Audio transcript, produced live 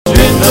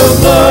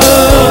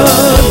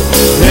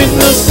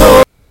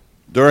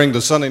During the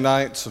Sunday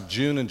nights of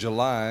June and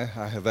July,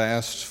 I have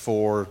asked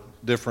for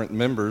different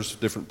members,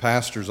 different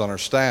pastors on our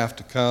staff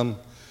to come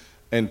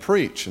and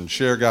preach and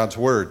share God's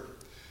Word.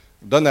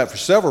 I've done that for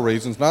several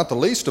reasons, not the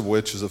least of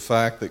which is the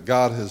fact that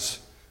God has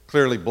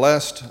clearly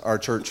blessed our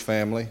church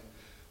family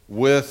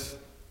with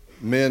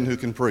men who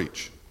can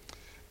preach.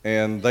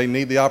 And they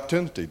need the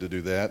opportunity to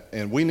do that,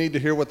 and we need to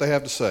hear what they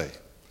have to say.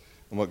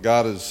 And what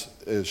God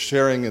is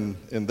sharing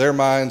in their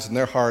minds and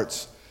their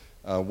hearts,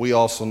 we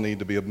also need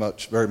to be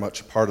very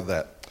much a part of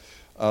that.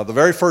 The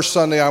very first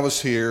Sunday I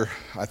was here,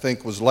 I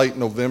think was late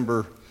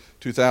November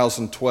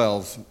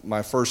 2012,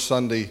 my first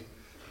Sunday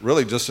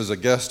really just as a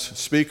guest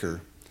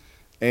speaker.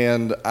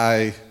 And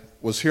I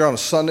was here on a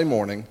Sunday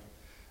morning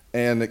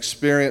and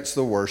experienced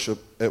the worship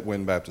at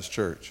Wynn Baptist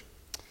Church.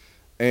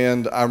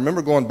 And I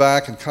remember going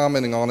back and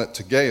commenting on it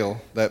to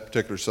Gail that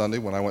particular Sunday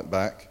when I went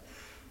back,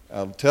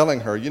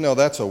 telling her, you know,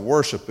 that's a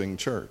worshiping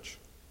church.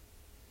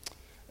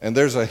 And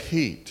there's a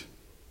heat,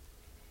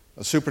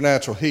 a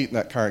supernatural heat in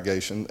that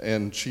congregation,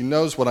 and she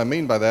knows what I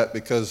mean by that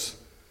because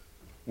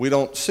we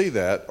don't see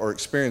that or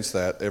experience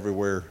that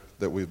everywhere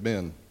that we've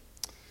been.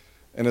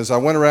 And as I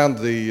went around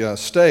the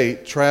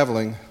state,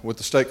 traveling with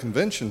the state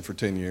convention for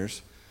 10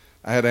 years,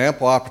 I had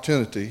ample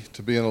opportunity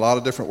to be in a lot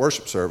of different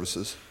worship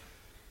services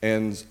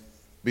and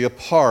be a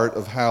part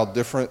of how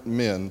different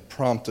men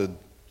prompted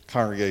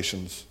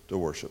congregations to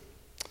worship.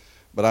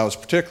 But I was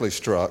particularly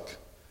struck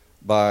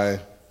by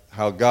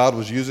how God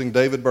was using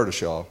David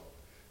Berdishaw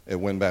at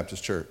Wynn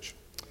Baptist Church.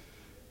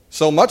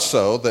 So much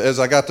so that as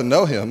I got to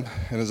know him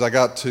and as I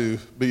got to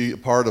be a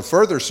part of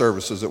further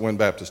services at Wynn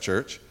Baptist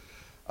Church,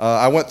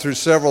 I went through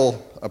several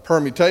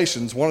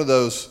permutations. One of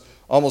those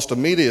almost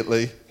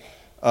immediately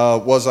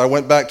was I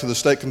went back to the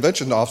state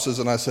convention offices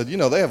and I said, you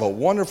know, they have a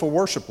wonderful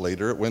worship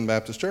leader at Wynn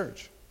Baptist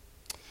Church.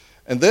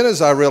 And then as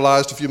I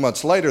realized a few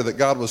months later that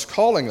God was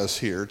calling us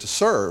here to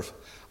serve,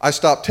 I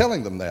stopped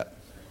telling them that.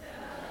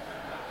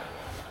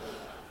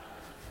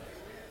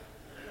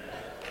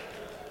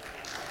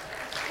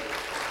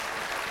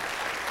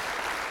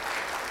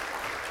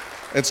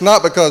 It's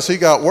not because he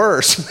got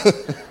worse.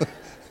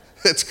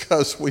 It's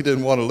because we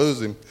didn't want to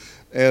lose him.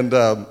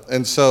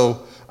 And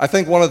so I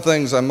think one of the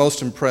things I'm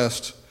most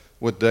impressed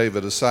with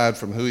David, aside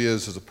from who he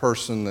is as a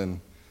person and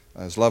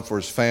his love for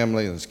his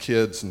family and his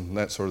kids and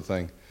that sort of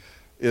thing,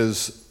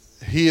 is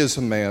he is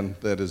a man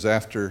that is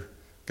after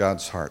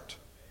God's heart.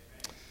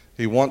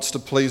 He wants to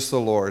please the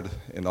Lord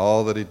in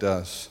all that he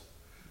does,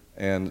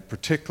 and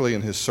particularly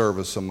in his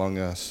service among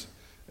us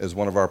as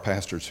one of our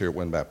pastors here at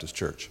Wynn Baptist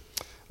Church.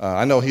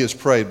 I know he has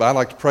prayed, but I'd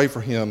like to pray for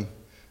him,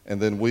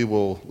 and then we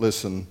will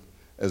listen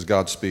as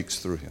God speaks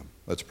through him.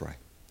 Let's pray.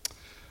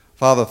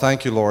 Father,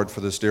 thank you, Lord, for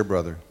this dear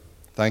brother.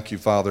 Thank you,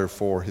 Father,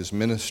 for his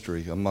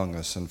ministry among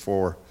us and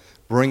for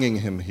bringing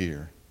him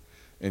here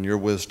in your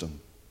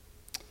wisdom.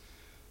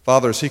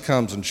 Father, as he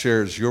comes and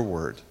shares your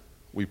word,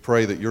 we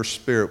pray that your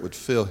spirit would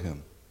fill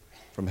him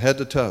from head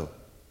to toe,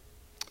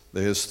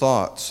 that his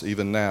thoughts,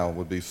 even now,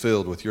 would be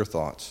filled with your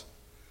thoughts,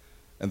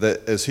 and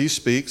that as he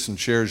speaks and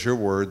shares your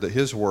word, that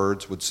his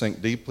words would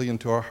sink deeply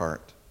into our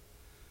heart.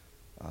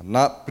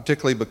 Not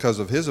particularly because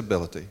of his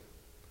ability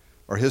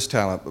or his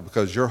talent, but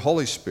because your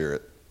Holy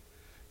Spirit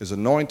is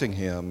anointing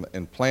him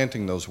and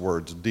planting those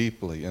words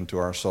deeply into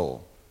our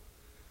soul.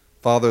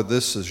 Father,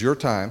 this is your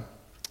time.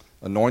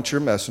 Anoint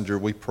your messenger,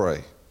 we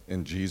pray.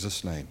 In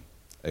Jesus' name,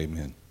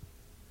 amen.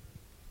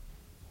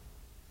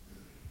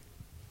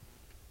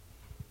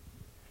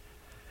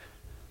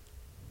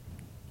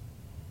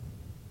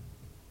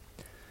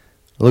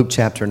 Luke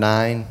chapter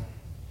 9.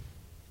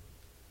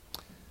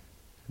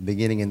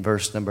 Beginning in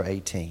verse number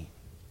 18.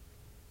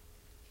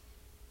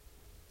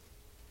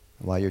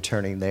 While you're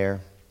turning there,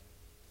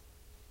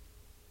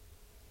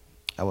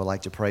 I would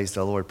like to praise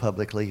the Lord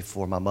publicly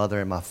for my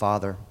mother and my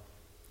father,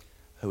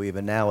 who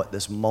even now at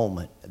this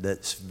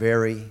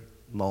very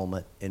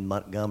moment in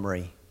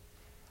Montgomery,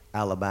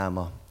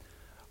 Alabama,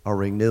 are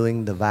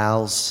renewing the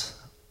vows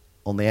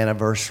on the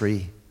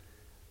anniversary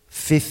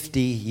 50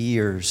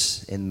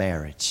 years in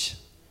marriage.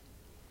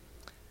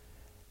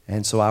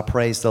 And so I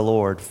praise the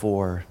Lord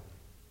for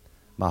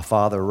my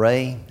father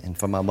Ray and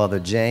for my mother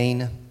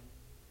Jane,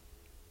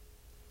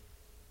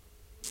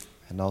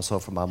 and also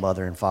for my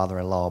mother and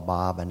father-in-law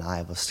Bob and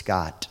Iva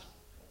Scott.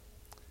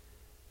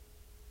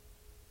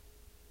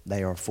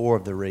 They are four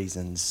of the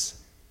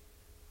reasons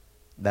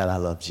that I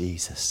love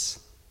Jesus.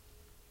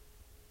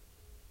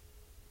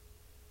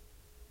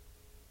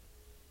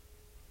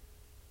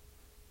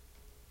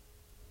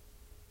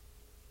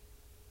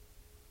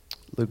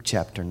 Luke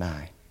chapter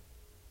 9.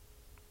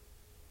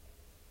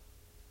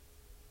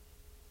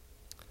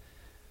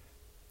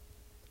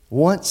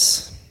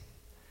 Once,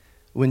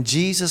 when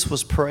Jesus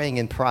was praying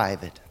in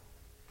private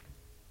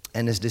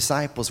and his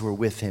disciples were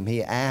with him,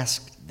 he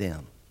asked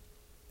them,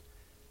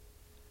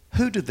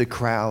 "Who do the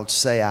crowd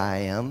say I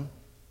am?"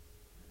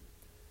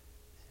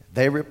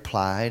 They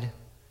replied,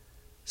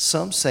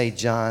 "Some say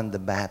John the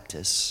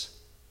Baptist,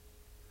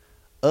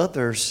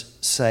 others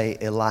say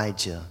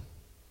Elijah,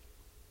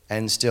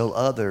 and still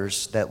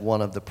others that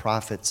one of the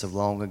prophets of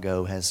long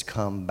ago has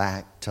come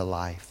back to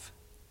life.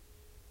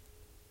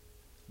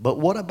 But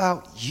what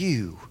about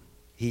you?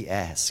 He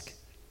asked.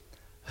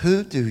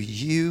 Who do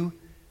you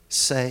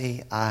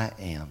say I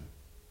am?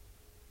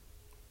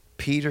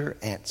 Peter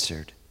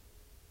answered,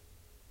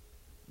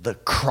 the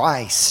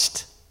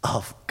Christ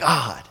of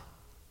God.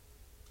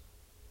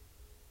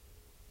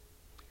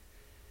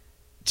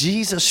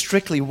 Jesus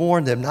strictly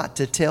warned them not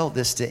to tell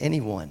this to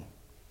anyone.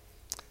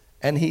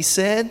 And he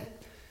said,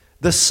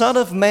 the Son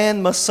of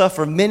Man must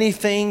suffer many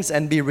things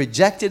and be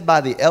rejected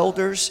by the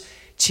elders,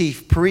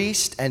 chief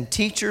priests, and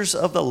teachers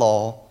of the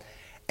law,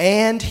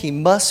 and he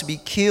must be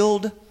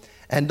killed,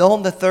 and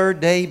on the third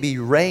day be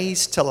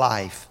raised to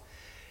life.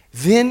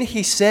 Then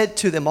he said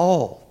to them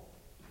all,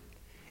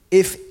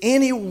 if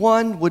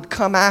anyone would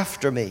come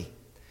after me,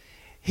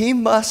 he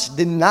must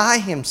deny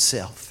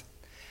himself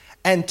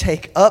and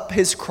take up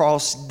his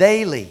cross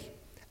daily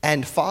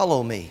and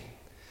follow me.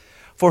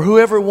 For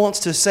whoever wants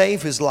to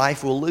save his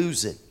life will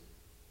lose it,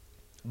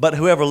 but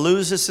whoever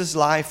loses his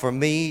life for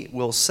me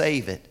will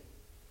save it.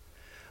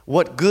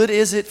 What good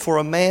is it for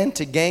a man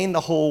to gain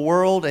the whole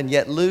world and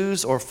yet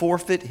lose or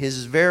forfeit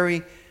his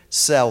very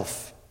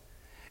self?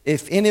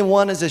 If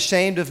anyone is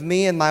ashamed of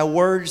me and my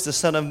words, the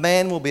Son of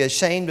Man will be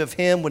ashamed of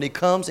him when he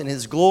comes in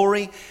his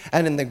glory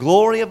and in the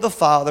glory of the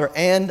Father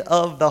and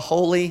of the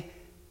holy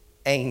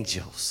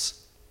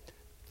angels.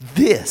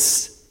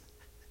 This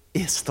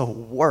is the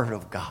Word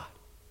of God.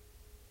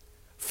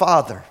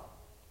 Father,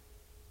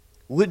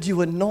 would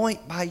you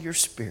anoint by your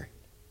Spirit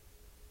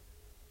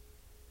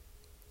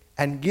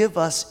and give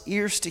us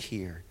ears to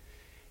hear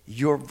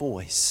your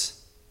voice?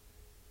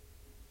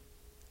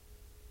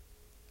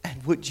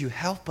 And would you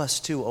help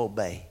us to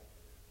obey?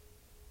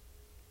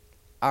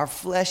 Our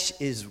flesh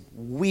is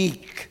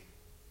weak.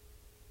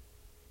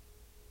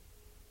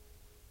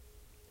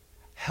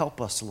 Help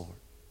us, Lord.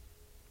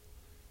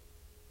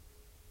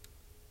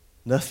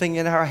 Nothing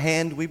in our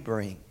hand we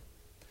bring.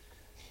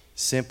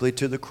 Simply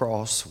to the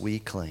cross we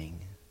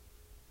cling.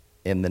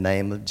 In the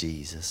name of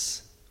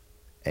Jesus,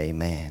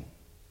 amen.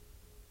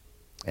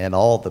 And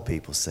all the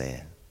people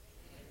said,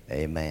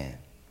 amen.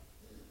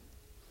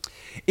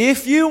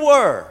 If you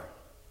were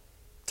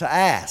to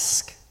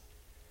ask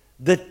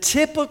the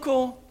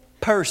typical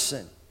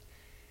person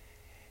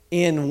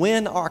in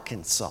Wynne,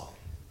 Arkansas,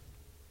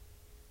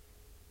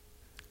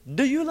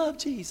 do you love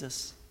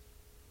Jesus?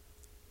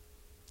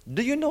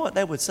 Do you know what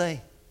they would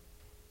say?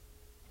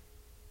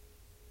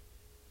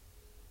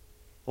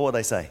 What would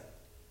they say?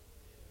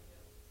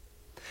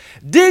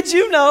 Did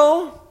you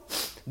know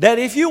that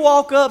if you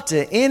walk up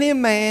to any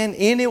man,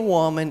 any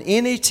woman,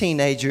 any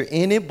teenager,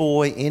 any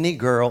boy, any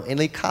girl,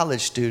 any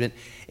college student,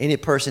 any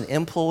person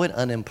employed,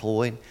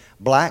 unemployed,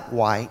 black,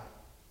 white,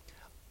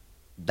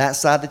 that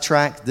side of the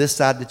track, this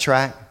side of the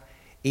track,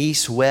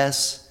 east,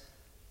 west,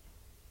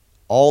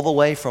 all the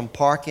way from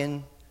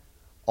Parkin,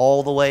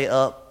 all the way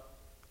up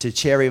to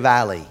Cherry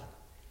Valley.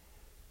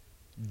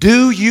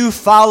 Do you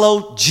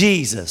follow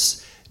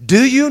Jesus?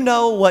 Do you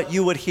know what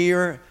you would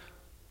hear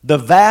the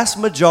vast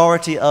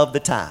majority of the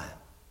time?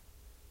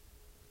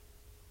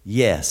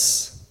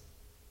 Yes.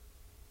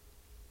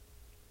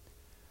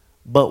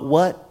 But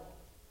what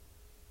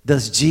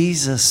does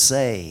Jesus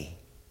say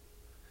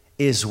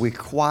is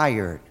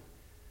required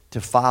to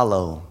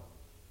follow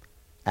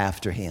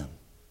after him?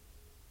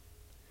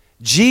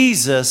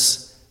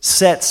 Jesus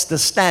sets the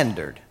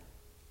standard.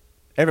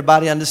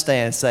 Everybody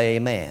understand? Say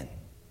amen.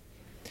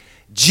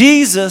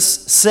 Jesus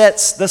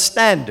sets the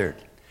standard.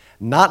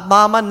 Not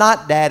mama,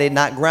 not daddy,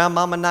 not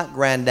grandmama, not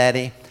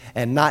granddaddy,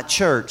 and not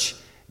church.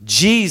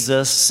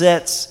 Jesus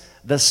sets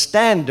the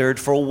standard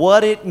for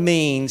what it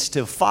means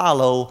to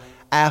follow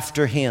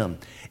after him.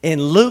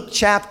 In Luke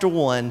chapter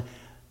 1,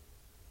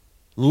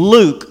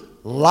 Luke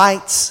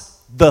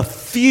lights the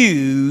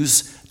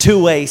fuse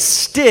to a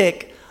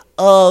stick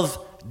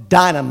of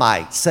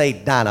dynamite. Say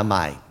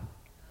dynamite.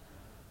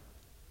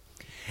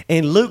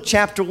 In Luke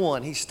chapter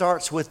 1, he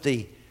starts with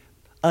the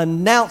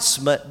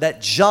announcement that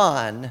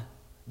John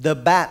the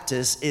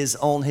Baptist is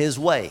on his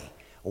way.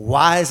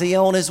 Why is he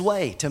on his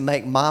way? To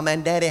make mom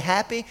and daddy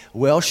happy?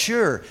 Well,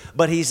 sure.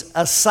 But he's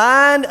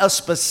assigned a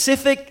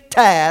specific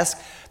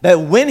task that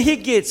when he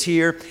gets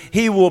here,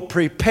 he will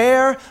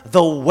prepare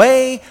the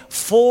way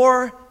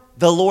for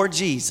the Lord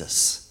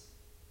Jesus.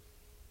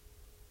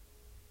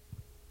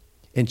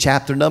 In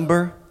chapter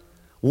number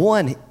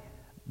 1,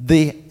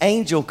 the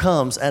angel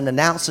comes and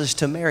announces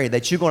to Mary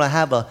that you're going to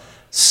have a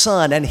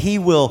son and he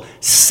will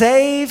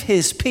save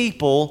his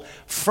people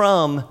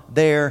from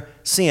their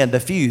sin. The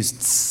fuse.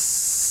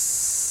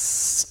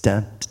 Tss,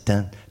 dun,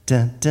 dun,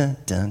 dun, dun,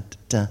 dun,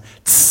 dun,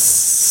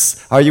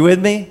 tss. Are you with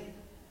me?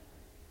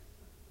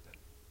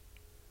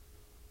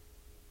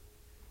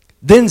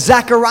 Then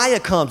Zechariah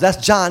comes.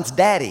 That's John's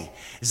daddy.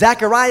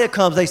 Zechariah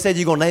comes. They said,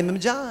 you're going to name him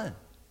John.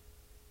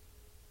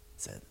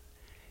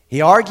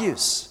 He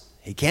argues.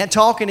 He can't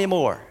talk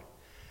anymore.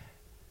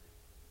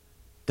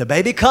 The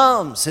baby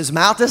comes. His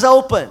mouth is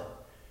open.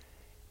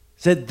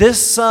 Said, this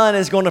son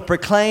is going to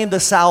proclaim the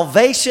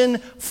salvation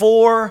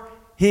for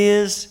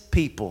His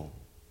people.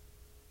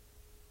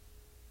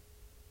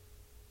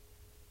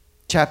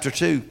 Chapter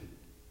 2,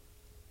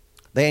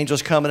 the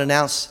angels come and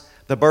announce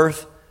the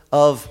birth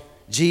of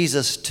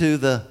Jesus to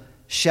the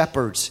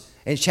shepherds.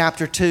 In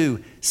chapter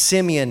 2,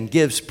 Simeon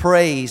gives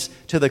praise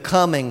to the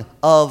coming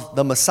of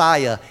the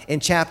Messiah. In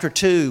chapter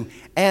 2,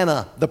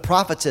 Anna, the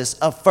prophetess,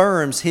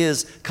 affirms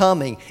his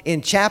coming.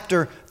 In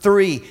chapter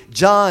 3,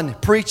 John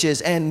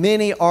preaches and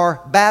many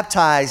are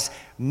baptized,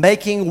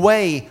 making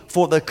way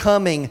for the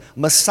coming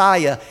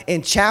Messiah.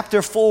 In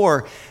chapter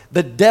 4,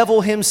 the devil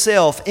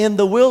himself in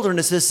the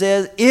wilderness, it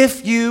says,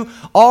 if you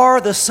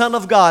are the Son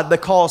of God,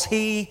 because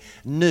he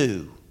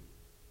knew.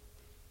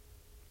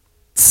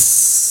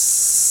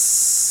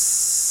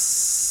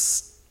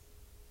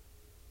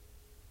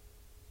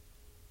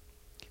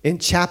 In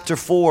chapter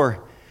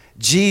 4,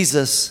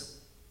 Jesus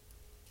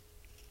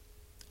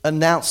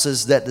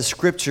announces that the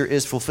scripture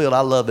is fulfilled.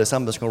 I love this.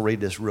 I'm just going to read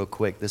this real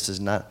quick. This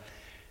is not,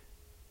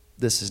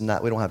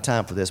 we don't have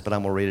time for this, but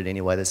I'm going to read it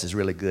anyway. This is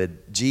really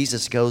good.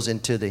 Jesus goes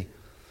into the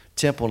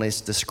temple, and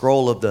the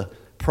scroll of the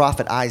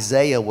prophet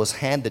Isaiah was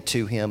handed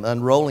to him.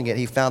 Unrolling it,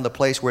 he found the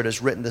place where it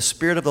is written, the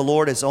Spirit of the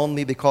Lord is on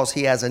me because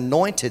he has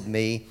anointed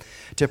me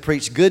to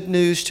preach good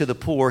news to the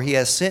poor. He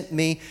has sent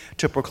me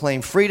to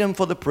proclaim freedom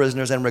for the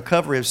prisoners and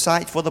recovery of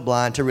sight for the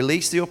blind, to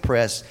release the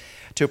oppressed,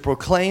 to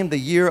proclaim the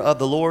year of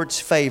the Lord's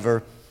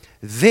favor.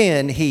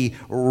 Then he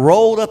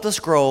rolled up the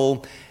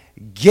scroll,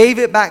 gave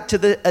it back to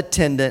the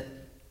attendant,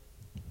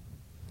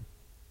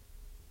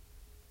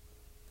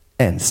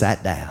 and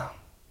sat down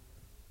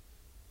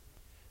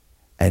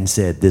and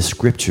said, this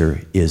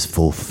scripture is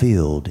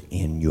fulfilled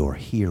in your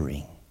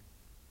hearing.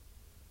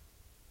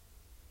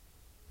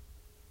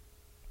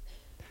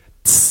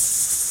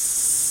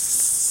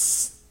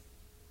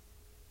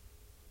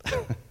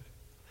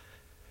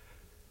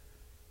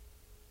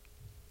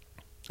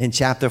 In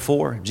chapter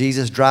 4,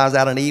 Jesus drives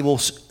out an evil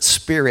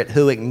spirit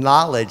who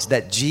acknowledged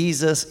that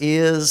Jesus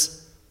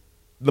is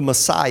the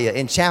Messiah.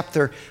 In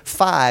chapter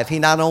 5, he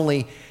not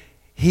only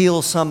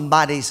heals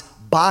somebody's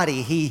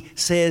body, he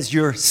says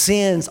your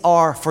sins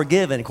are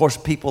forgiven. Of course,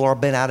 people are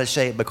bent out of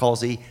shape because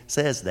he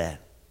says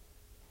that.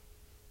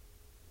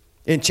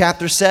 In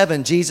chapter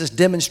 7, Jesus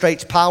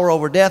demonstrates power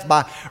over death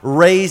by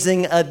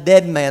raising a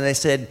dead man. He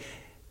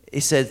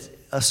said,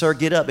 sir,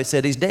 get up. It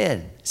said he's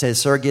dead. He says,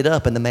 sir, get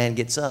up, and the man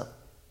gets up.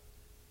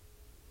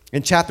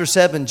 In chapter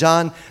 7,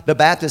 John the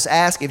Baptist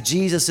asks if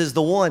Jesus is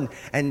the one,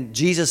 and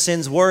Jesus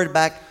sends word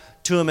back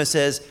to him and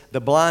says, the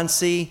blind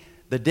see,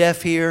 the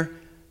deaf hear,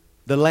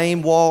 the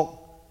lame walk,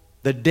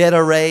 the dead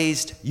are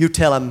raised. You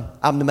tell him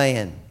I'm the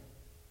man.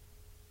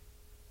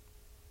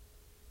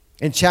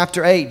 In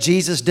chapter 8,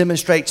 Jesus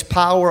demonstrates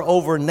power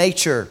over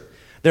nature.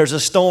 There's a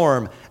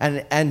storm,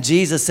 and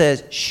Jesus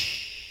says, shh.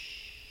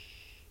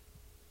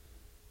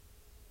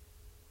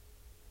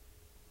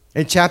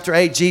 In chapter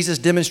 8, Jesus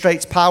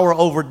demonstrates power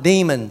over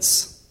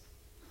demons.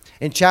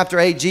 In chapter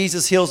 8,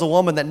 Jesus heals a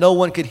woman that no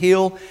one could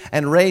heal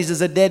and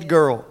raises a dead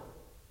girl.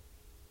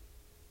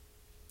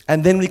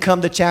 And then we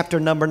come to chapter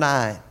number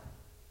 9.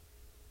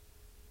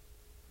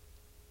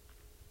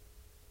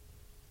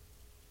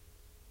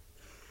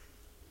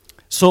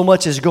 So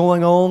much is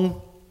going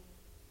on.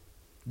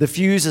 The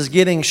fuse is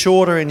getting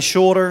shorter and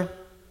shorter.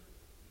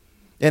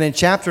 And in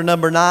chapter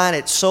number 9,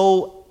 it's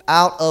so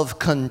out of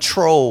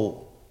control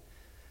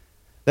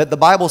that the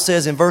Bible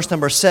says in verse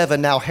number 7,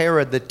 now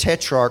Herod the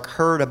Tetrarch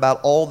heard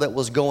about all that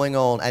was going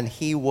on, and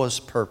he was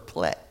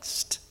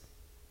perplexed.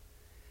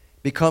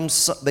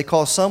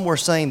 Because some were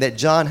saying that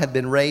John had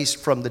been raised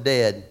from the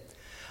dead,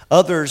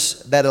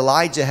 others that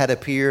Elijah had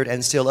appeared,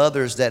 and still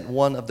others that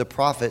one of the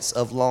prophets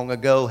of long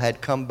ago had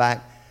come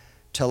back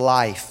to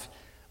life.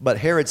 But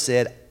Herod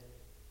said,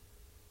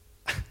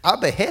 I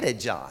beheaded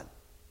John.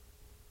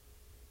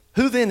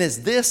 Who then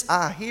is this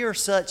I hear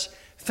such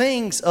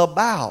things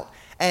about?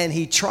 And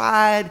he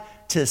tried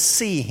to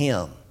see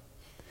him.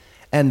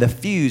 And the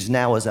fuse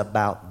now is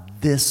about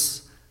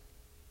this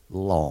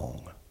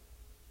long.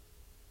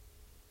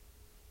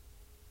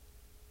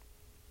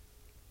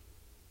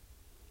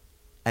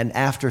 And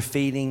after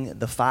feeding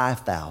the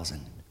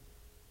 5,000,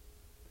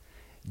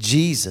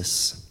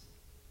 Jesus,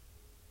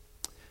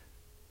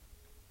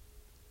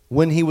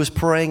 when he was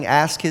praying,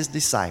 asked his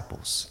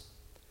disciples,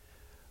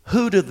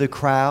 who do the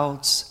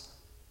crowds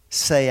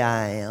say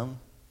I am?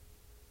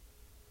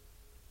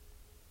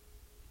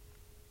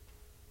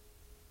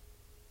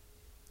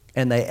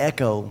 And they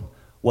echo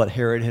what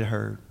Herod had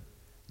heard.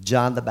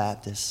 John the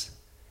Baptist,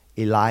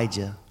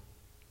 Elijah,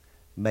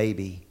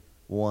 maybe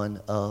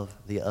one of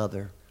the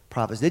other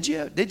prophets.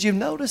 Did you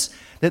notice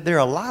that there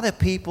are a lot of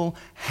people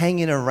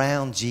hanging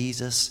around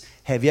Jesus?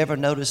 Have you ever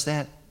noticed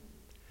that?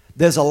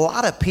 There's a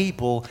lot of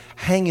people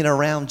hanging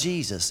around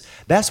Jesus.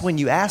 That's when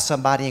you ask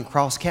somebody in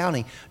Cross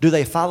County, do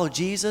they follow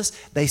Jesus?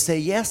 They say,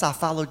 yes, I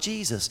follow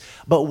Jesus.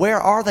 But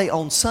where are they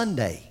on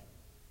Sunday?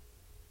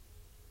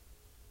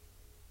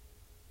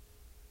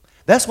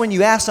 That's when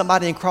you ask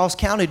somebody in Cross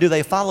County, do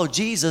they follow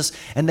Jesus?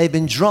 And they've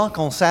been drunk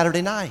on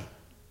Saturday night.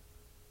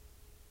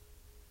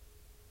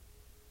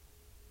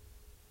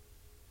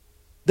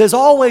 There's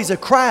always a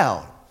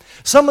crowd.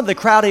 Some of the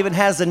crowd even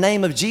has the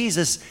name of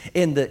Jesus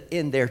in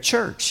their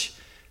church.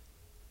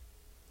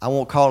 I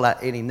won't call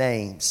out any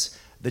names.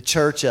 The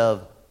church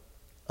of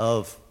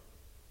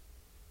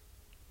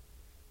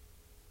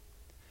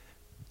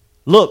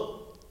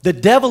look, the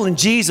devil and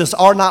Jesus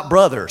are not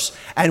brothers,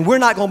 and we're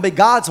not going to be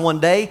gods one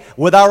day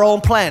with our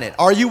own planet.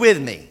 Are you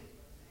with me?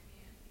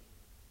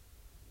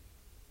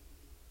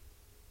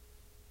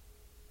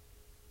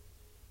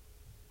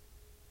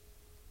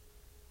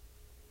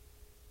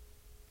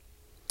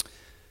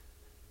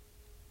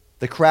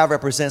 The crowd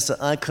represents the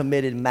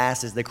uncommitted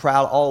masses. The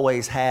crowd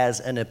always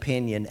has an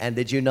opinion. And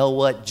did you know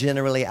what?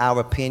 Generally, our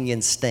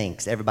opinion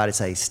stinks. Everybody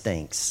say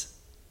stinks.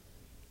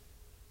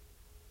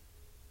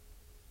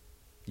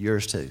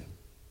 Yours too.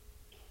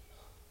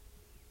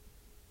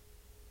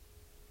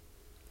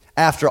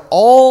 After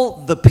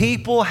all the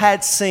people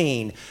had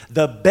seen,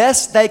 the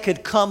best they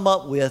could come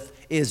up with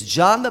is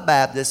John the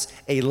Baptist,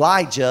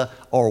 Elijah,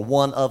 or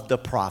one of the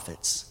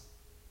prophets.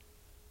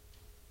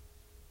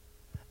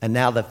 And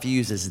now the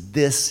fuse is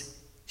this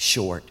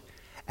short.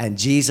 And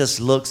Jesus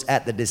looks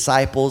at the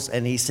disciples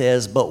and he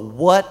says, but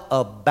what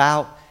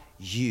about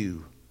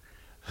you?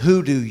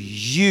 Who do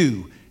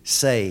you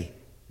say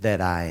that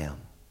I am?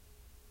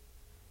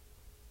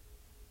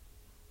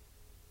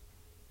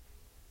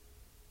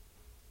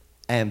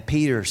 And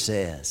Peter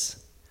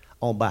says,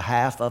 on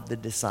behalf of the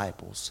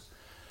disciples,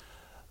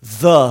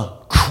 the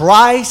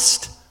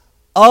Christ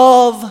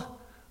of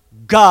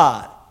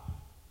God.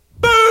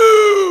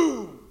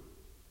 Boom!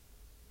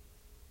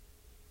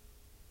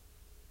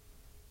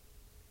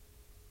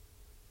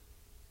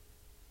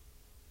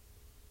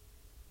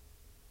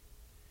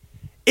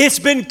 It's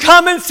been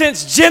coming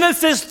since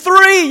Genesis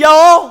 3,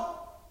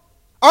 y'all.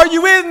 Are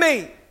you with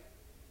me?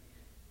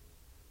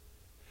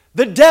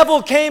 The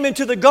devil came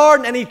into the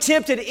garden and he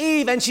tempted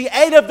Eve and she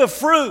ate of the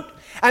fruit.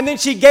 And then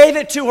she gave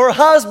it to her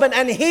husband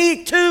and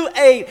he too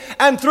ate.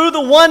 And through the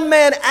one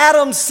man,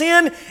 Adam,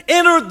 sin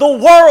entered the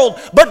world.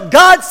 But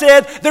God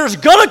said there's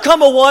going to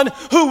come a one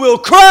who will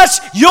crush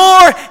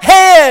your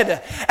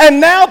head. And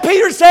now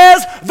Peter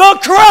says the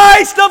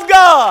Christ of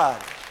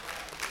God.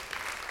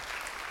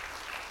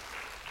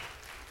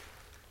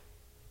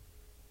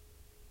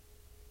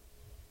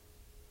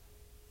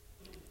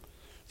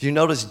 Do you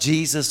notice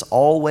Jesus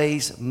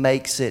always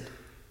makes it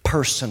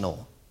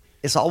personal?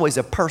 It's always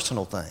a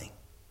personal thing.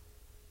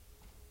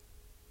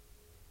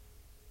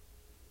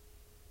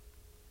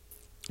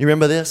 You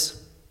remember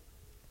this?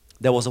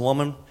 There was a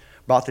woman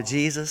brought to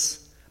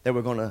Jesus. They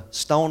were going to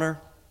stone her.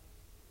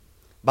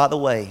 By the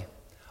way,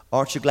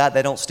 aren't you glad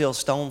they don't still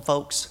stone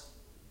folks?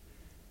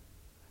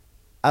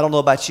 I don't know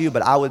about you,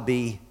 but I would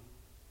be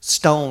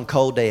stone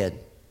cold dead.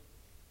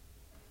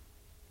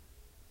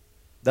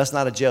 That's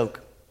not a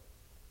joke.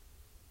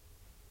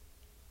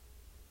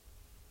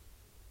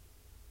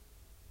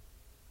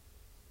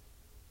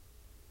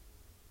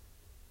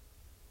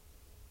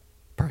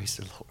 Praise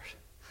the Lord.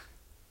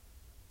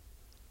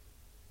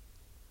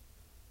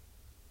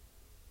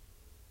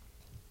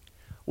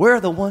 Where are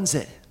the ones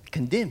that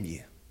condemn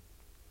you?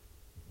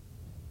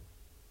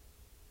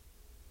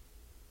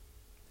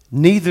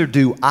 Neither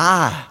do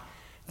I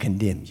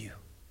condemn you.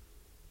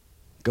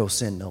 Go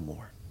sin no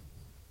more.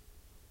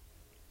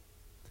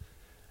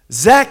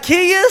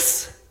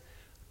 Zacchaeus,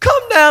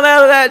 come down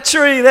out of that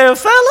tree there,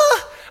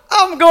 fella.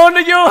 I'm going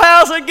to your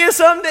house and get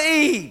something to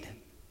eat.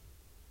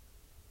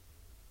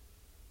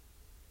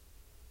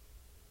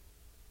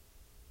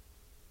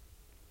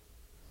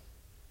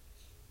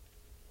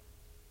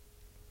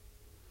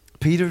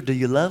 Peter, do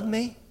you love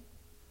me?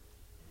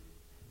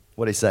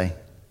 What did he say?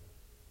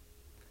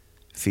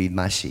 Feed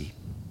my sheep.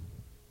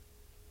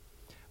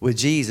 With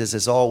Jesus,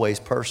 it's always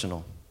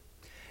personal.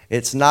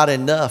 It's not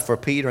enough for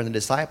Peter and the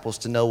disciples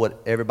to know what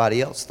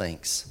everybody else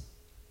thinks.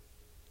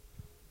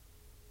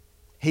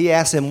 He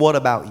asked him, what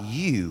about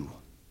you?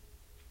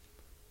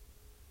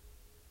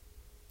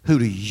 Who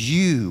do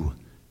you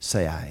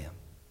say I am?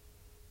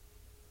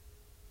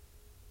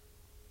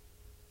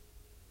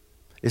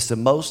 It's the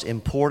most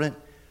important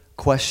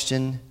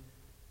question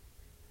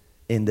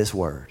in this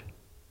word.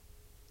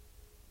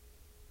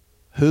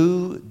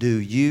 Who do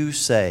you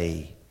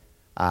say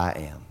I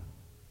am?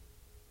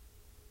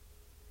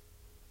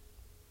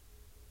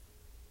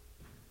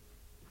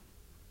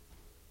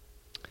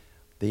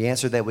 The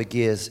answer that we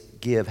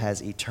give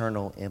has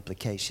eternal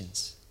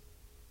implications.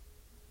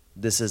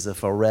 This is a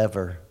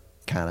forever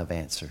kind of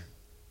answer.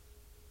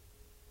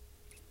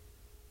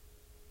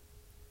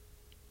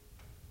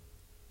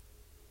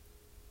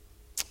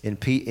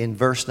 In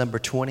verse number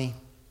 20,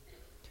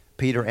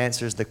 Peter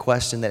answers the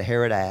question that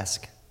Herod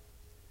asked.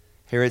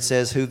 Herod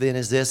says, who then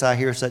is this I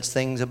hear such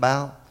things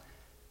about?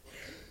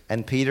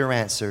 And Peter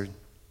answered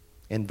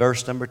in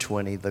verse number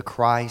 20, the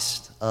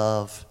Christ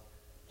of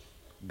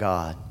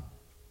God.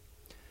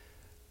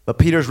 But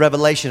Peter's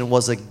revelation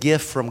was a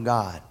gift from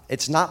God.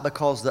 It's not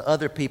because the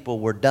other people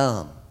were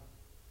dumb.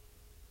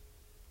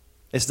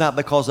 It's not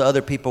because the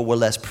other people were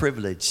less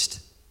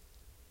privileged.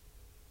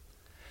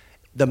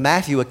 the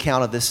Matthew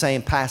account of this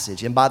same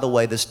passage. And by the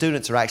way, the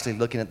students are actually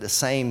looking at the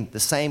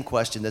same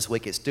question this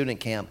week at student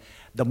camp.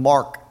 The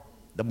Mark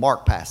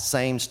passage,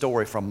 same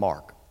story from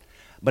Mark.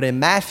 But in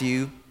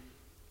Matthew,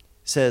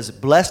 says,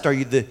 blessed are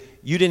you.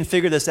 You didn't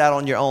figure this out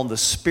on your own. The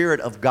Spirit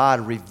of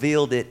God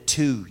revealed it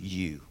to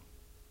you.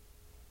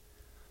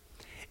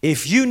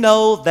 If you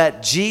know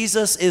that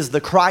Jesus is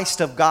the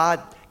Christ of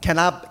God, can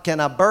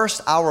I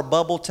burst our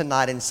bubble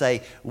tonight and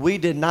say, we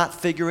did not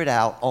figure it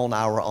out on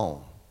our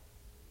own.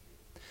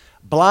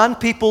 Blind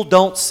people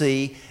don't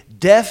see,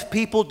 deaf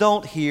people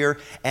don't hear,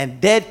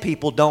 and dead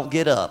people don't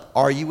get up.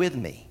 Are you with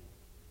me?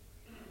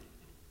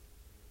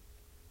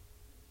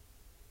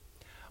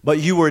 But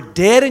you were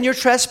dead in your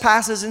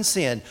trespasses and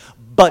sin,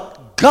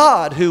 but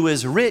God, who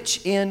is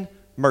rich in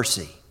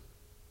mercy.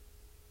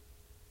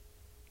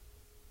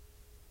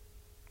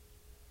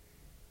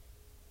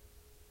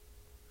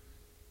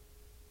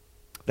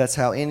 That's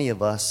how any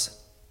of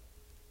us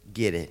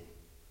get it,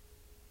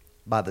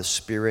 by the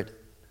Spirit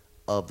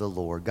of the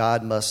Lord.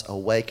 God must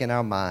awaken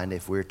our mind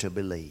if we're to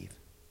believe.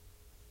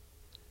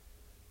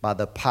 By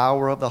the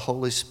power of the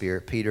Holy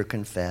Spirit, Peter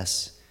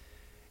confessed,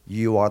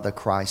 you are the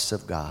Christ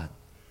of God.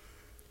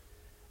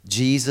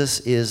 Jesus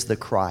is the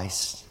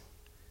Christ.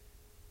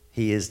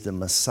 He is the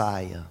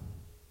Messiah.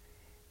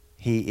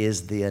 He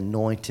is the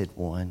anointed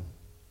one.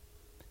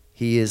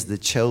 He is the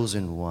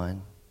chosen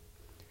one.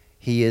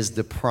 He is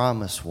the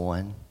promised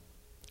one.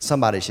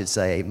 Somebody should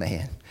say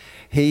amen.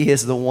 He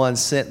is the one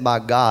sent by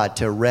God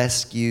to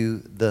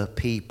rescue the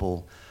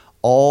people.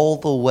 All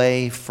the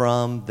way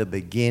from the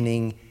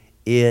beginning,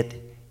 it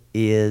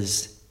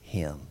is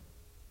Him.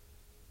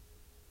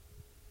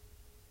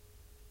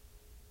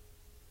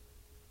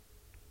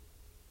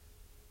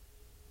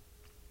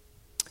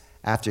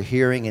 After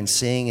hearing and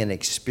seeing and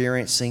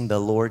experiencing the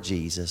Lord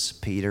Jesus,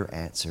 Peter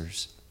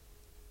answers,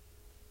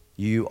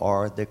 you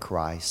are the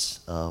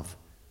Christ of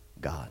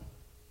God.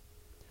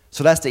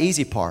 So that's the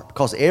easy part,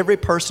 because every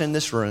person in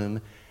this room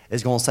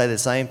is going to say the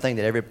same thing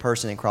that every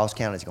person in Cross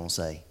County is going to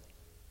say.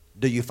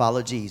 Do you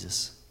follow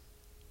Jesus?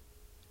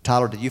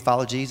 Tyler, do you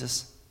follow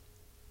Jesus?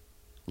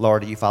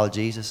 Laura, do you follow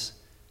Jesus?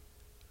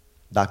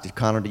 Dr.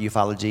 Connor, do you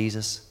follow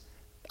Jesus?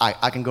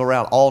 I can go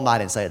around all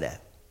night and say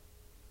that.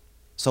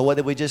 So what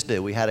did we just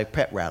do? We had a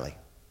pep rally.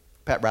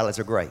 Pep rallies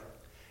are great.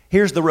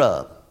 Here's the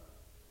rub.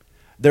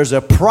 There's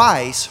a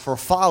price for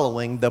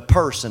following the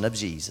person of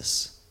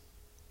Jesus.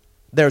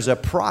 There's a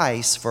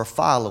price for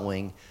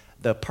following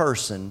the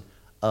person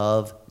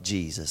of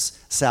Jesus.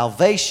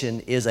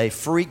 Salvation is a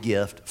free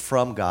gift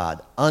from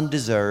God,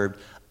 undeserved,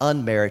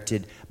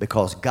 unmerited,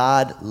 because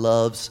God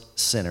loves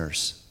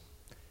sinners,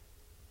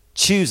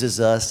 chooses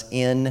us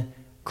in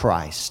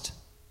Christ.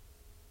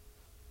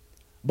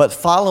 But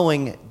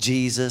following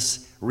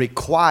Jesus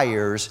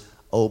requires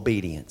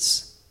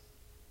obedience.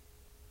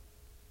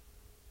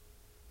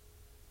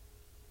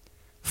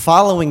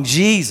 Following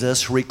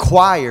Jesus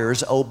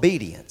requires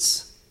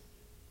obedience.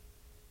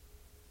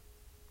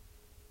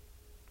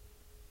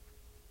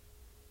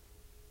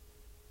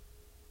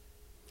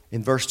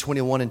 In verse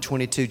 21 and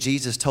 22,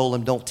 Jesus told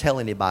him, don't tell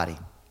anybody.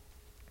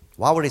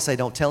 Why would he say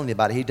don't tell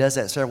anybody? He does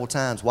that several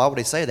times. Why would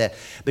he say that?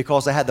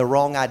 Because they had the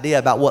wrong idea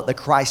about what the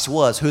Christ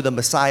was, who the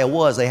Messiah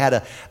was. They had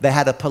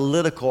a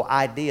political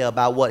idea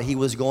about what he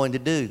was going to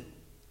do.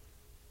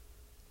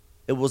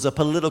 It was a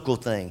political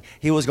thing.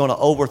 He was going to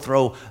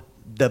overthrow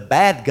the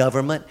bad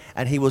government,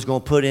 and he was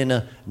going to put in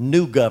a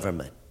new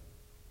government.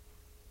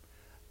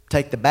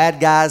 Take the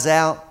bad guys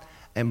out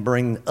and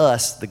bring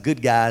us, the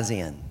good guys,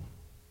 in.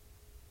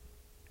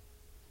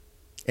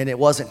 And it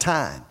wasn't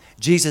time.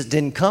 Jesus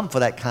didn't come for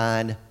that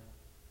kind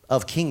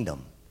of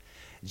kingdom.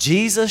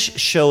 Jesus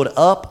showed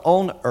up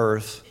on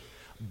earth,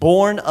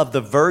 born of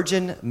the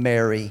Virgin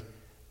Mary,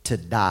 to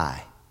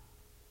die.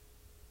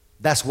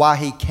 That's why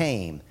he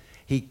came.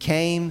 He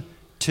came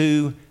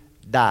to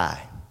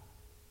die.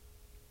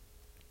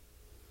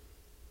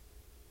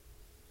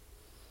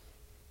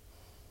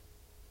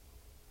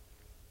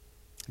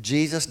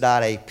 Jesus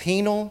died a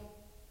penal,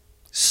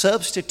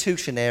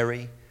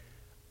 substitutionary,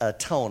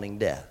 atoning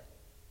death.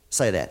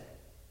 Say that.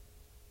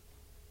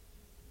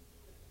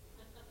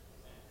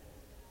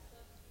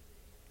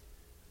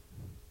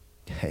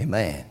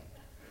 Amen.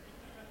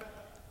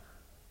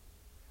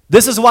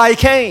 This is why he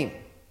came.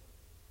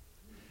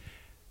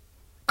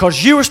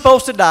 Because you were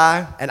supposed to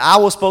die and I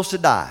was supposed to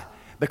die.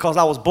 Because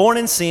I was born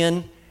in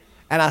sin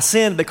and I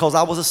sinned because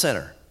I was a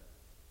sinner.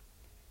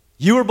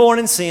 You were born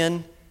in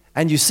sin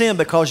and you sinned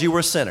because you were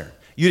a sinner.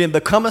 You didn't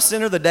become a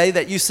sinner the day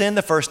that you sinned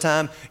the first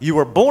time. You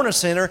were born a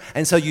sinner,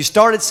 and so you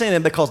started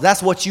sinning because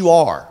that's what you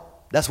are.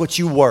 That's what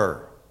you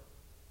were.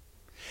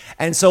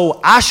 And so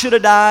I should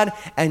have died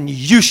and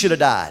you should have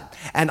died.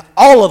 And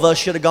all of us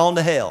should have gone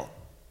to hell.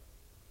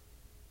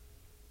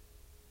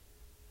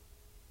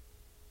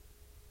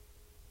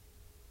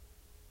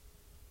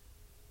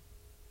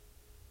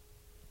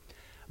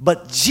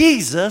 But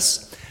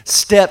Jesus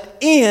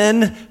stepped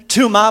in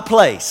to my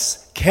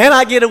place. Can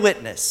I get a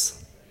witness?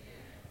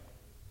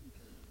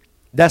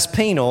 That's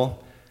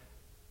penal.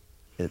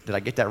 Did I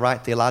get that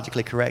right?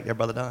 Theologically correct there,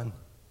 Brother Don?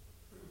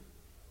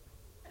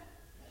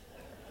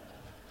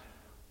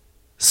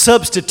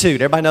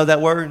 Substitute. Everybody know that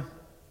word?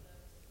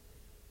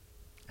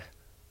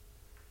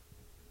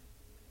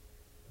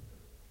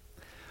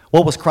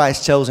 What was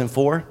Christ chosen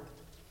for?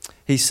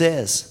 He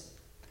says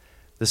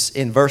this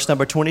in verse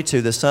number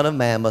 22, the Son of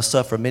Man must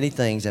suffer many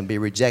things and be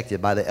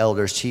rejected by the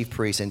elders, chief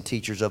priests, and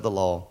teachers of the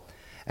law,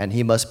 and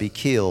he must be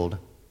killed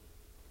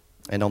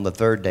and on the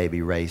third day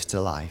be raised to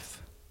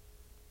life.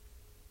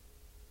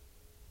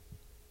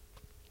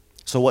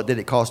 So what did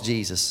it cost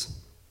Jesus?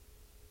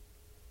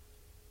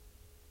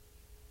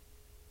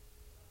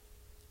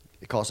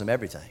 It cost him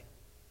everything.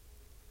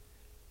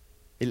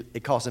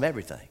 It cost him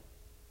everything.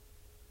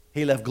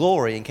 He left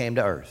glory and came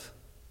to earth.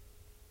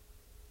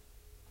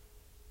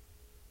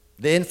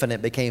 The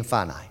infinite became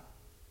finite.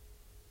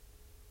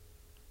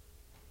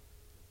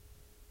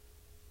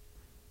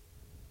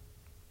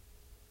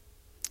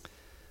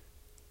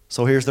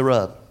 So here's the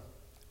rub.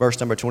 Verse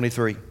number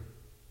 23.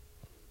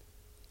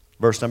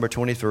 Verse number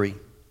 23.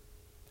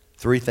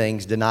 3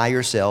 things. Deny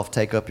yourself,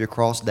 take up your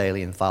cross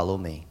daily, and follow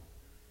me.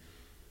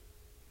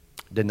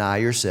 Deny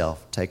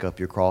yourself, take up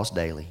your cross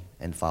daily,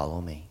 and follow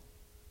me.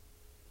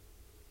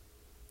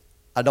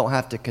 I don't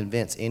have to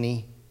convince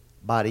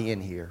anybody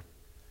in here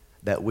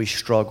that we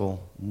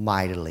struggle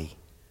mightily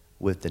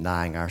with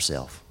denying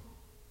ourselves.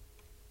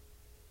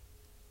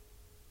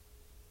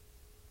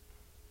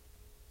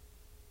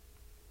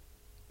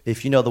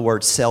 If you know the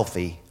word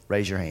selfie,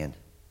 raise your hand.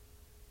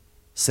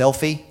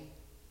 Selfie?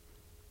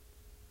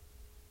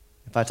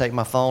 If I take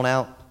my phone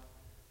out,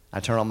 I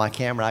turn on my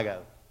camera, I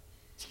go.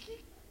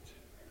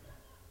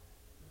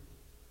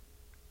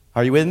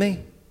 Are you with me?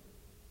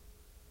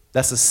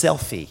 That's a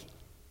selfie.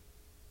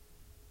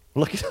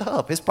 Look it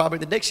up. It's probably in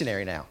the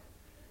dictionary now.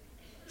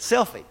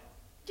 Selfie.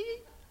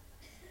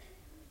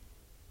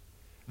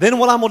 Then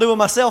what I'm going to do with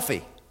my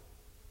selfie?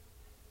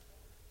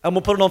 I'm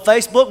going to put it on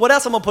Facebook. What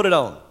else I'm going to put it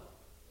on?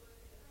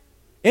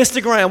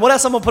 Instagram. What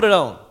else I'm going to put it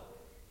on?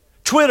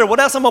 Twitter. What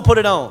else I'm going to put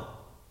it on?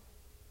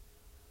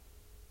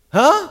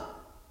 Huh?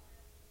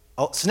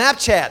 Oh,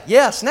 Snapchat.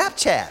 Yeah,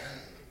 Snapchat.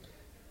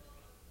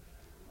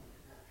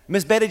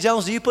 Miss Betty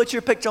Jones, do you put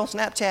your picture on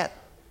Snapchat?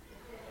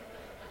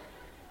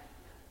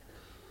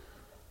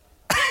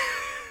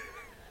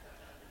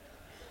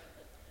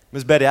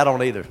 Miss Betty, I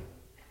don't either.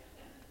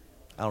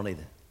 I don't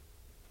either.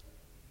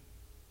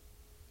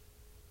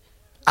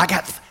 I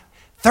got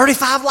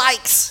 35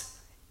 likes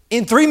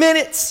in 3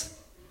 minutes.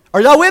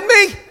 Are y'all with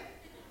me?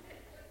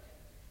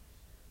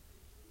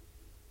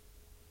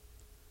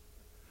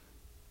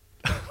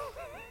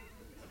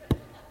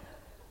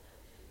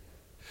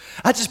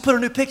 I just put a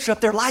new picture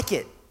up there, like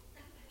it.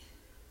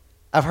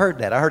 I've heard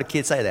that. I heard a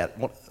kid say that.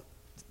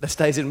 That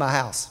stays in my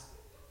house.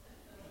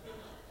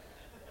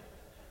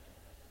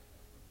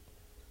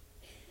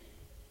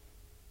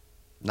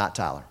 Not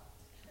Tyler.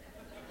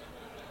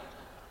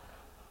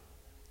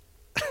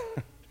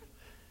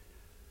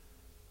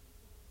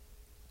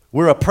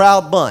 We're a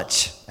proud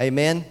bunch.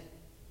 Amen.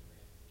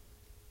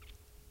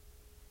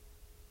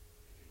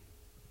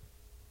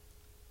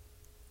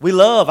 We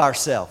love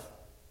ourselves.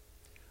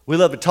 We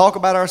love to talk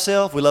about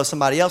ourselves. We love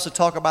somebody else to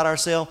talk about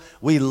ourselves.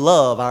 We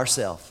love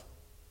ourselves.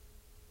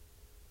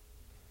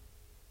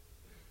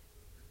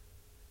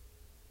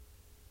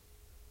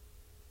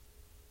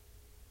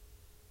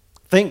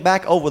 Think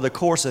back over the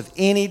course of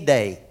any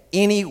day,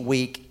 any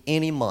week,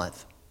 any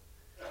month.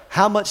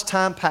 How much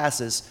time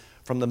passes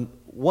from the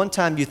one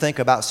time you think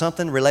about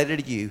something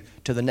related to you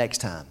to the next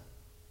time?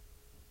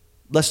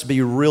 Let's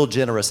be real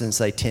generous and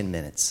say 10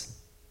 minutes.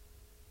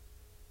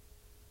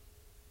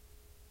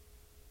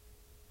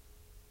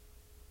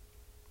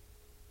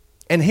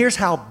 And here's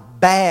how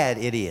bad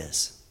it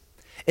is.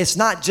 It's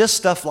not just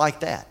stuff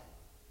like that.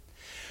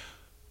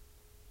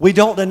 We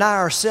don't deny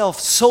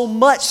ourselves so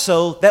much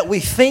so that we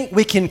think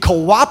we can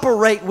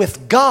cooperate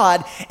with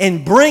God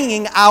in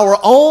bringing our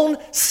own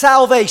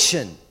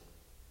salvation.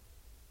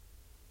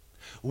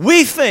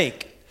 We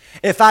think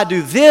if I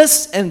do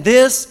this and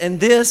this and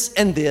this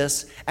and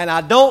this, and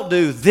I don't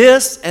do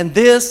this and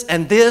this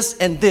and this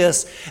and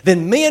this,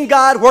 then me and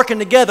God working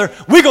together,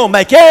 we're going to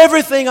make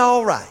everything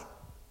all right.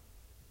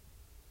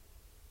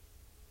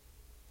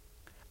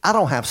 I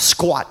don't have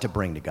squat to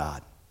bring to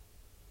God.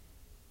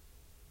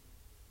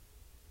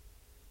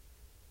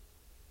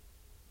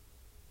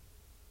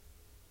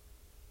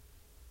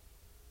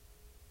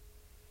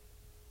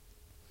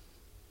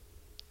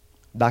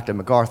 Dr.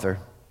 MacArthur,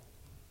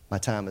 my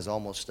time is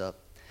almost up.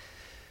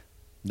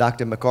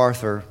 Dr.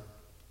 MacArthur,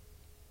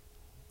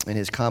 in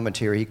his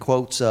commentary, he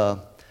quotes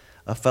a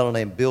fellow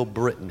named Bill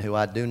Britton, who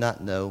I do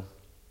not know,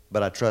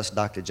 but I trust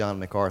Dr. John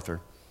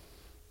MacArthur.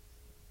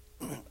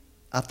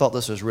 I thought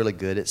this was really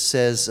good. It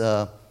says,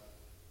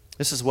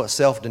 this is what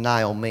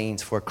self-denial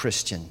means for a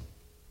Christian.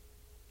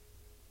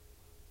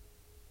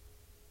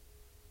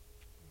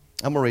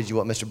 I'm going to read you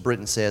what Mr.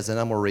 Britton says, and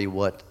I'm going to read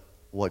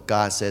what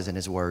God says in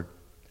His Word.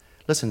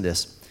 Listen to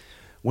this.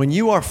 When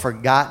you are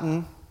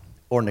forgotten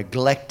or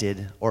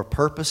neglected or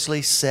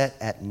purposely set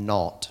at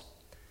naught,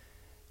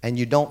 and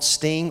you don't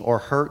sting or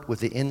hurt with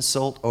the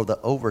insult or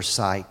the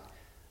oversight,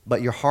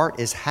 but your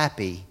heart is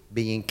happy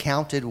being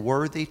counted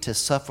worthy to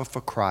suffer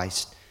for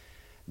Christ,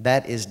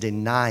 that is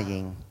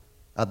dying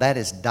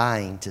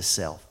to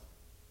self.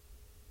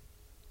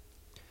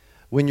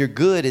 When your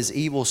good is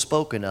evil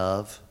spoken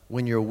of,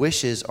 when your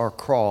wishes are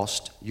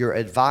crossed, your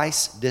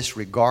advice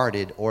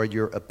disregarded, or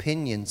your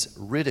opinions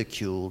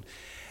ridiculed,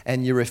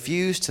 and you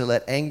refuse to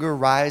let anger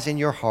rise in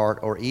your heart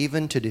or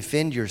even to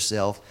defend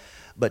yourself,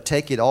 but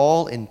take it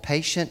all in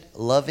patient,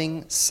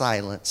 loving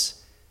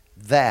silence,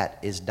 that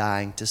is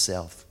dying to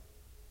self.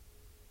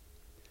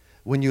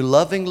 When you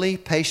lovingly,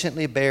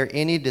 patiently bear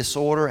any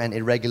disorder and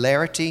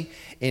irregularity,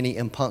 any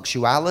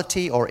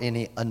impunctuality or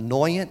any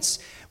annoyance,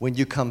 when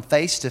you come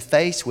face to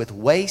face with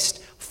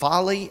waste,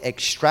 folly,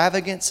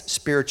 extravagance,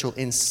 spiritual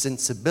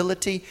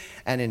insensibility,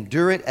 and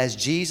endure it as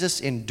Jesus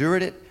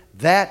endured it,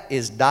 that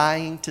is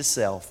dying to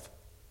self.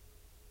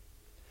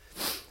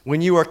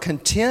 When you are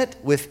content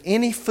with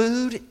any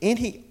food,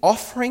 any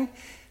offering,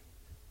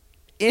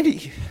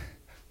 this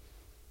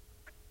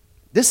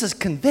is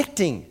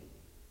convicting.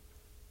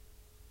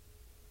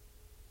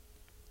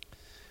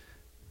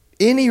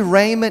 Any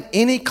raiment,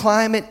 any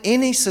climate,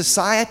 any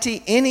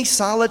society, any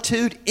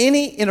solitude,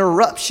 any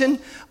interruption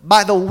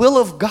by the will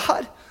of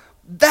God,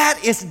 that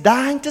is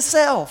dying to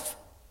self.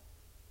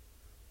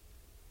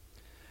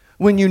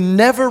 When you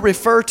never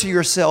refer to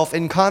yourself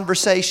in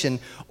conversation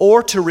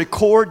or to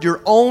record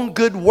your own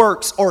good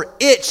works or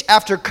itch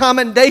after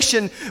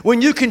commendation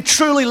when you can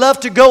truly love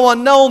to go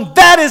unknown,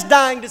 that is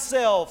dying to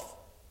self.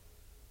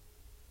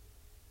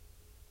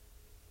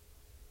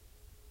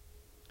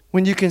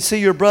 When you can see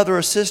your brother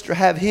or sister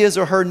have his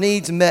or her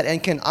needs met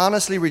and can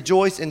honestly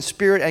rejoice in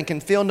spirit and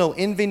can feel no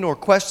envy nor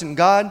question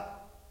God,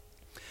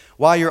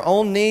 while your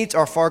own needs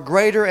are far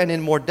greater and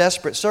in more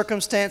desperate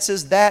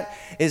circumstances, that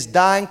is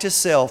dying to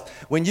self.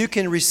 When you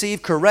can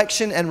receive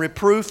correction and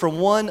reproof from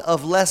one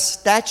of less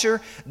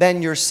stature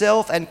than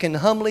yourself and can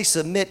humbly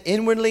submit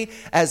inwardly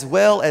as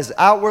well as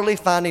outwardly,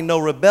 finding no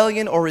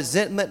rebellion or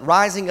resentment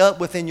rising up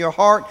within your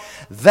heart,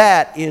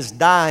 that is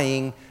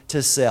dying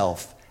to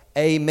self.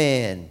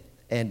 Amen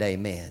and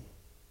amen.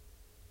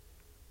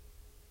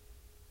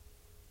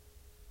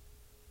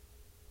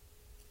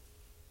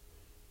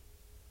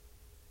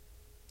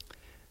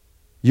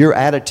 Your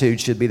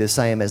attitude should be the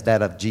same as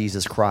that of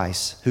Jesus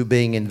Christ, who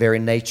being in very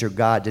nature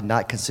God did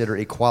not consider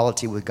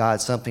equality with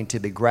God something to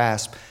be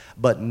grasped,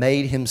 but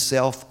made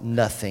himself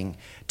nothing,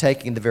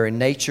 taking the very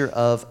nature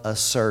of a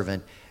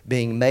servant,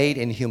 being made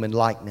in human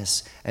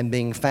likeness, and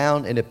being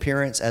found in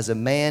appearance as a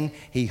man,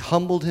 he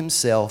humbled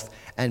himself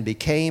and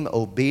became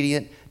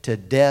obedient to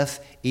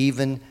death,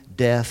 even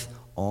death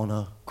on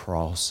a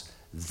cross.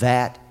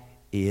 That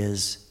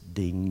is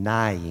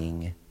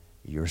denying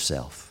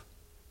yourself.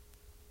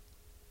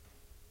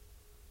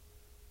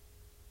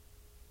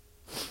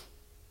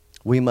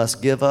 We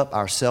must give up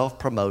our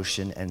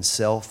self-promotion and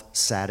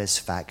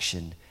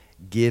self-satisfaction.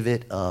 Give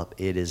it up.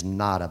 It is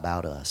not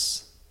about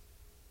us.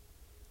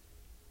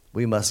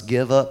 We must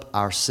give up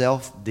our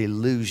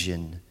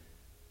self-delusion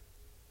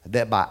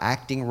that by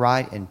acting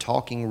right and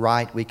talking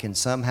right, we can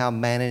somehow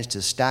manage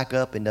to stack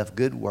up enough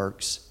good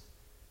works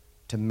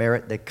to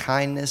merit the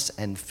kindness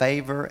and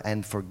favor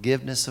and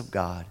forgiveness of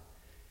God.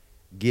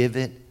 Give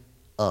it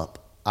up.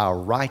 Our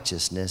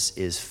righteousness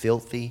is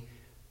filthy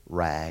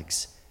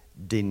rags.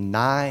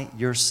 Deny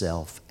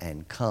yourself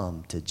and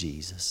come to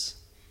Jesus.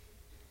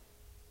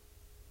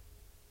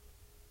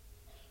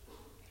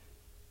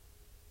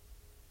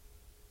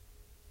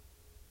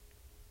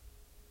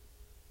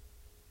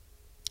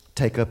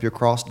 Take up your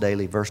cross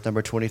daily, verse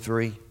number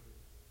 23.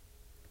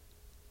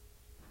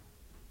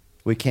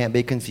 We can't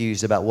be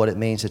confused about what it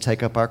means to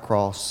take up our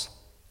cross.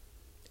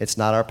 It's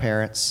not our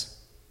parents.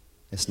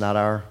 It's not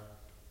our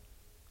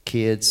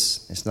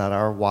kids. It's not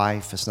our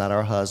wife. It's not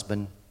our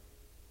husband.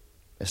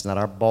 It's not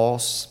our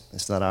boss.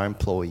 It's not our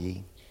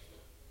employee.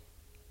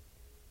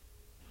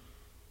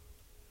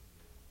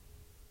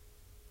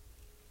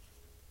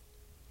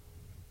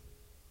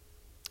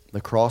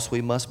 The cross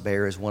we must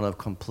bear is one of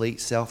complete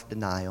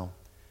self-denial,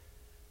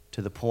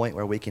 to the point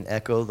where we can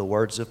echo the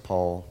words of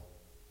Paul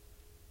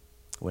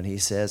when he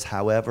says,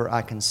 "However,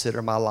 I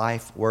consider my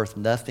life worth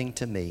nothing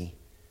to me,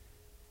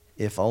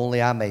 if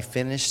only I may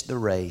finish the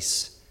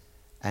race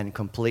and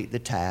complete the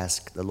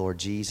task the Lord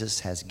Jesus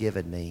has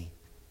given me,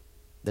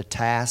 the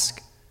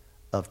task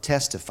of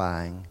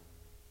testifying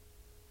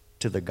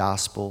to the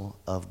gospel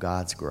of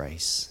God's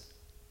grace."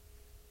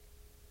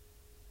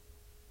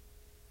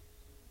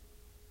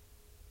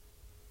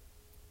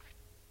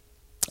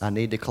 I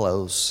need to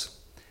close.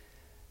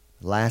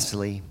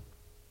 Lastly,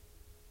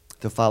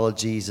 to follow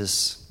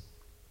Jesus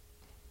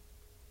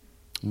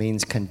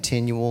means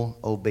continual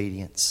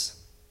obedience.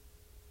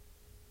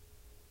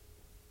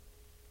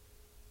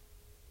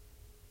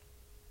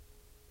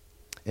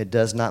 It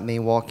does not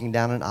mean walking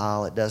down an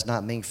aisle. It does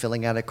not mean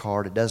filling out a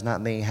card. It does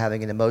not mean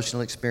having an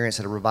emotional experience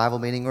at a revival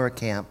meeting or a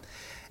camp.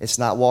 It's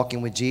not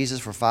walking with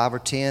Jesus for 5 or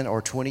 10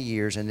 or 20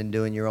 years and then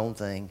doing your own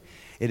thing.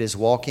 It is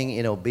walking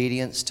in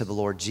obedience to the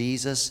Lord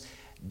Jesus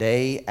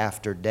day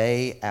after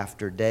day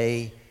after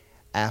day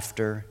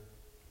after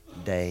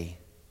day.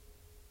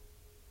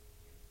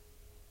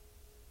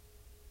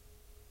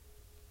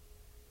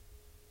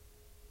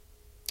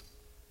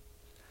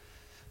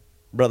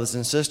 Brothers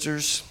and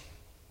sisters,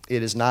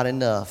 it is not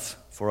enough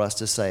for us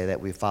to say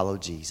that we follow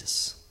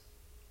Jesus.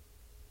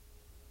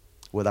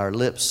 With our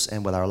lips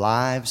and with our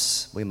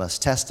lives, we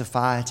must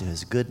testify to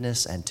his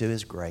goodness and to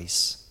his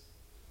grace.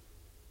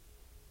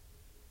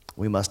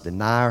 We must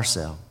deny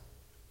ourselves,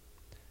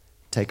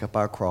 take up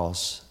our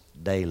cross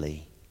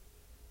daily,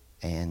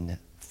 and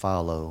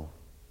follow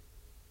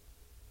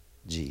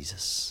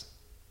Jesus.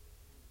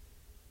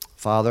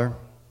 Father,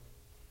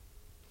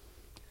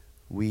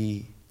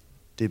 we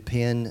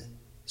depend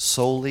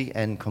solely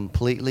and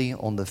completely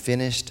on the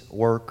finished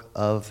work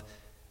of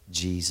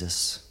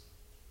Jesus.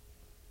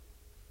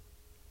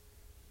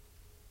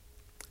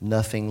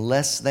 Nothing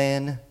less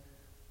than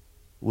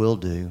will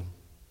do.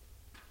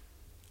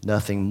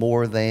 Nothing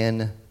more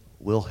than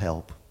will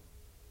help.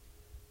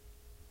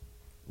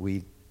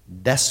 We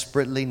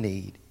desperately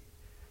need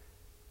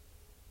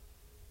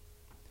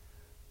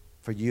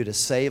for you to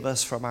save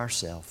us from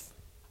ourselves.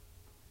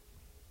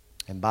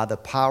 And by the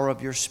power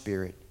of your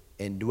Spirit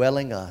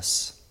indwelling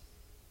us,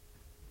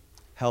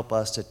 help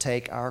us to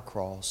take our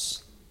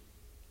cross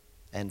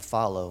and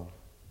follow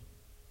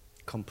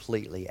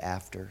completely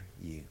after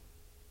you.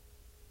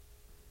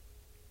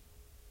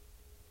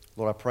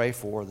 Lord, I pray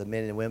for the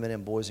men and women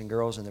and boys and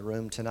girls in the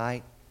room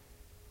tonight.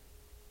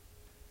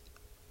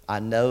 I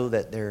know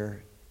that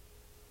there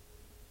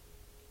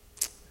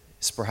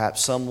is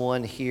perhaps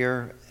someone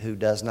here who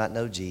does not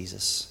know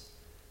Jesus.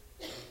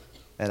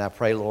 And I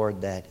pray,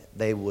 Lord, that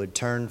they would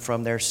turn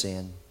from their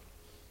sin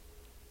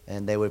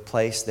and they would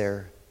place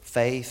their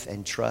faith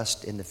and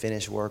trust in the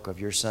finished work of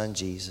your Son,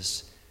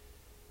 Jesus,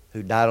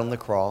 who died on the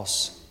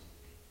cross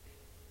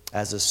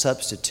as a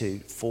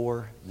substitute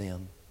for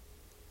them,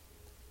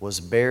 was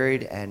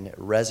buried and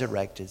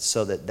resurrected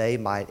so that they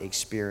might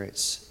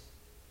experience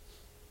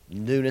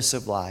newness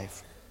of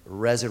life,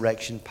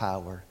 resurrection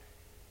power,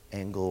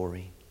 and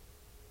glory.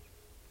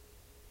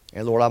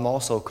 And Lord, I'm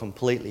also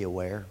completely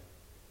aware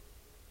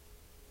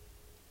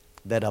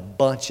that a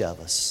bunch of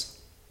us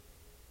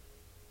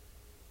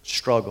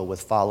struggle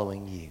with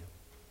following you.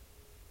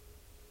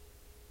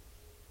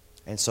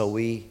 And so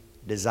we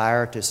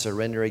desire to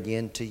surrender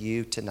again to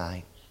you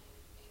tonight,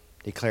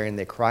 declaring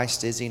that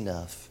Christ is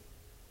enough.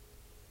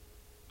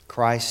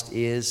 Christ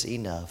is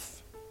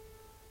enough.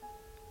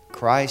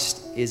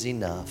 Christ is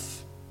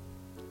enough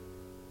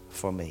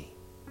for me.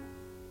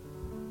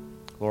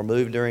 Lord,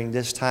 move during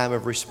this time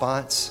of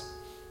response.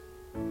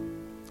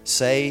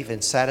 Save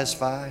and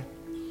satisfy.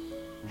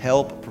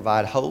 Help,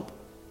 provide hope.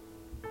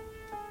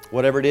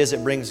 Whatever it is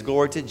that brings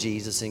glory to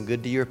Jesus and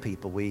good to your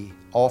people, we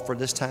offer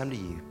this time to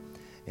you.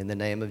 In the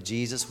name of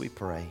Jesus we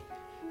pray.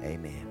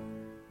 Amen.